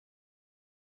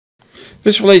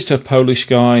This relates to a Polish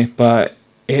guy, but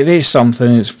it is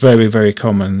something that's very, very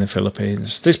common in the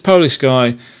Philippines. This Polish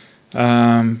guy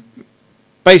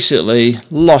basically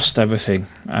lost everything.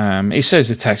 He says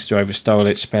the taxi driver stole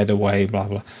it, sped away, blah,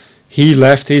 blah. He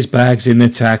left his bags in the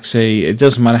taxi. It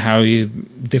doesn't matter how you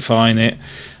define it.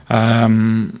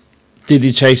 Did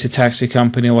he chase a taxi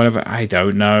company or whatever? I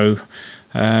don't know.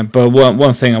 But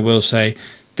one thing I will say,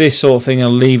 this sort of thing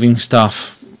of leaving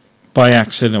stuff by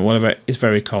accident or whatever is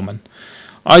very common.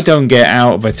 I don't get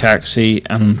out of a taxi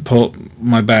and put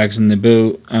my bags in the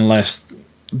boot unless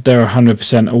they're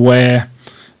 100% aware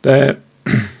that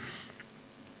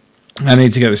I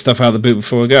need to get the stuff out of the boot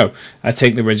before I go. I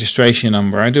take the registration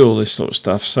number. I do all this sort of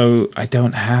stuff, so I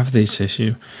don't have this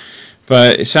issue.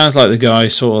 But it sounds like the guy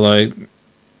sort of like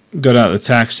got out of the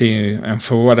taxi and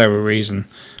for whatever reason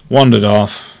wandered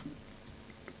off.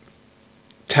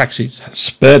 Taxi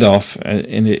sped off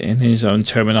in his own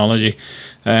terminology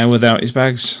without his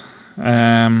bags.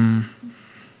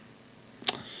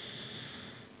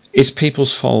 It's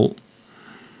people's fault.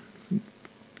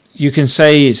 You can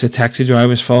say it's a taxi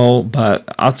driver's fault, but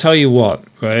I'll tell you what,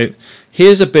 right?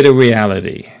 Here's a bit of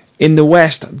reality. In the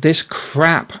West, this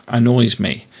crap annoys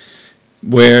me.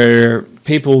 Where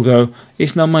people go,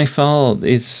 it's not my fault,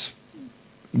 it's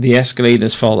the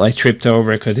escalator's fault, I tripped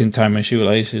over it because I didn't tie my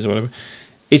shoelaces or whatever.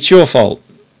 It's your fault.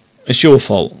 It's your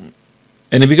fault.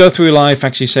 And if you go through life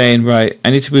actually saying, right, I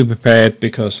need to be prepared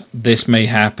because this may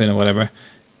happen or whatever,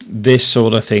 this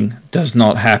sort of thing does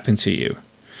not happen to you.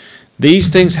 These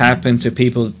things happen to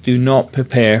people who do not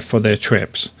prepare for their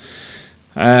trips.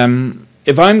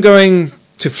 If I'm going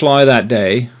to fly that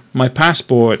day, my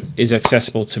passport is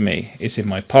accessible to me. It's in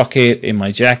my pocket, in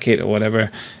my jacket or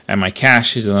whatever, and my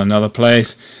cash is in another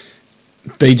place.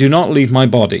 They do not leave my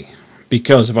body,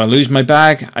 because if I lose my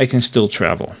bag, I can still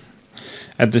travel.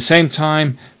 At the same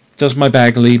time, does my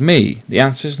bag leave me? The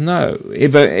answer is no.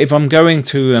 If I'm going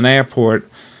to an airport,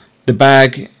 the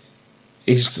bag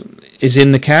is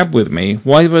in the cab with me.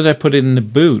 Why would I put it in the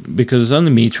boot? Because it's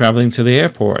only me traveling to the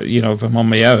airport, you know, if I'm on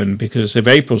my own. Because if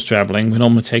April's traveling, we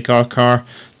normally take our car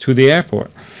to the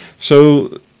airport.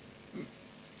 So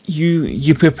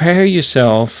you prepare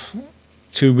yourself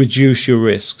to reduce your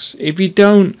risks. If you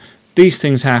don't, these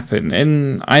things happen.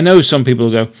 And I know some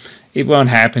people go, it won't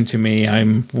happen to me.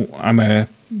 I'm a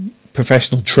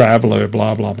professional traveler,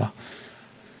 blah, blah, blah.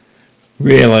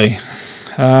 Really?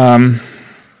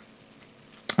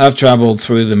 I've traveled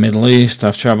through the Middle East,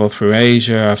 I've traveled through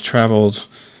Asia, I've traveled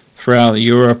throughout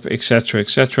Europe, etc.,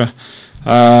 etc.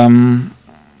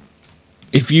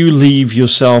 If you leave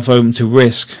yourself open to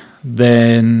risk,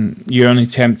 then you're only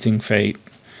tempting fate.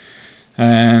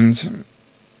 And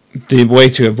the way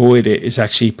to avoid it is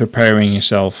actually preparing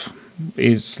yourself.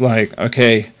 It's like,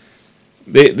 okay,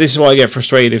 this is why I get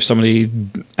frustrated if somebody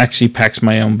actually packs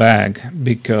my own bag,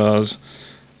 because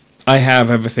I have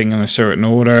everything in a certain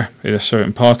order, in a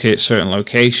certain pocket, certain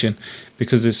location,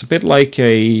 because it's a bit like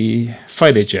a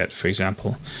fighter jet, for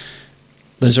example.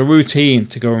 There's a routine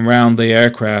to go around the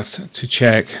aircraft to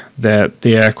check that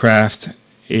the aircraft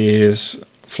is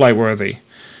flight worthy.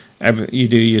 You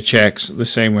do your checks the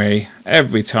same way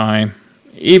every time.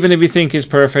 Even if you think it's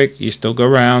perfect, you still go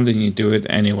around and you do it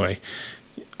anyway.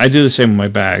 I do the same with my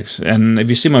bags. And if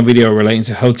you see my video relating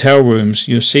to hotel rooms,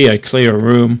 you'll see I clear a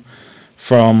room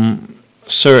from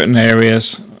certain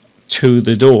areas to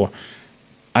the door.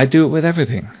 I do it with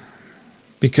everything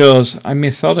because I'm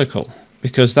methodical,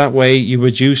 because that way you're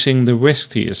reducing the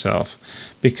risk to yourself.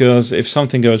 Because if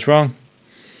something goes wrong,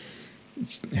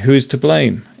 who's to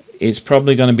blame? It's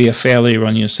probably going to be a failure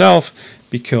on yourself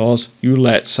because you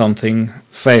let something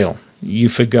fail. You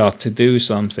forgot to do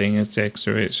something,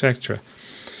 etc., etc.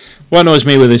 What annoys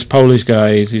me with this Polish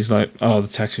guy is he's like, oh, the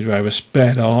taxi driver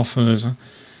sped off. And I was like,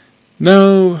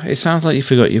 no, it sounds like you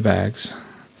forgot your bags.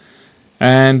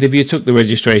 And if you took the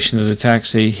registration of the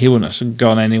taxi, he wouldn't have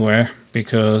gone anywhere,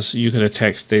 because you could have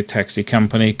texted the taxi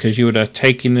company, because you would have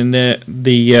taken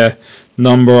the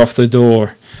number off the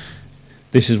door.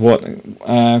 This is what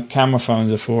camera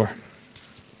phones are for.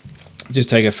 Just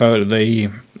take a photo of the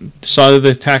side of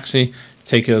the taxi,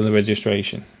 take it of the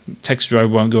registration. Taxi driver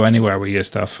won't go anywhere with your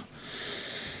stuff.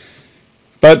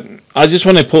 But I just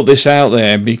want to put this out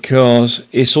there because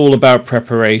it's all about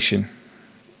preparation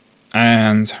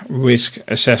and risk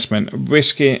assessment.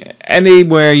 Risk,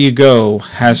 anywhere you go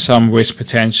has some risk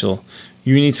potential.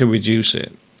 You need to reduce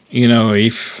it. You know,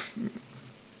 if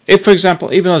for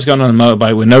example, even I was going on a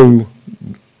motorbike with no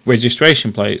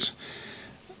registration plates,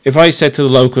 if I said to the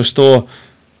local store,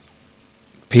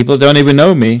 people don't even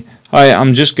know me,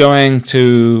 I'm just going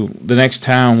to the next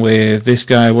town with this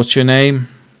guy, what's your name?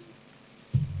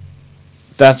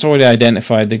 that's already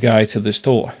identified the guy to the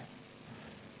store.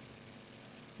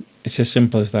 It's as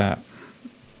simple as that.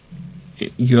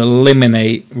 You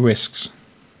eliminate risks.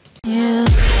 Yeah.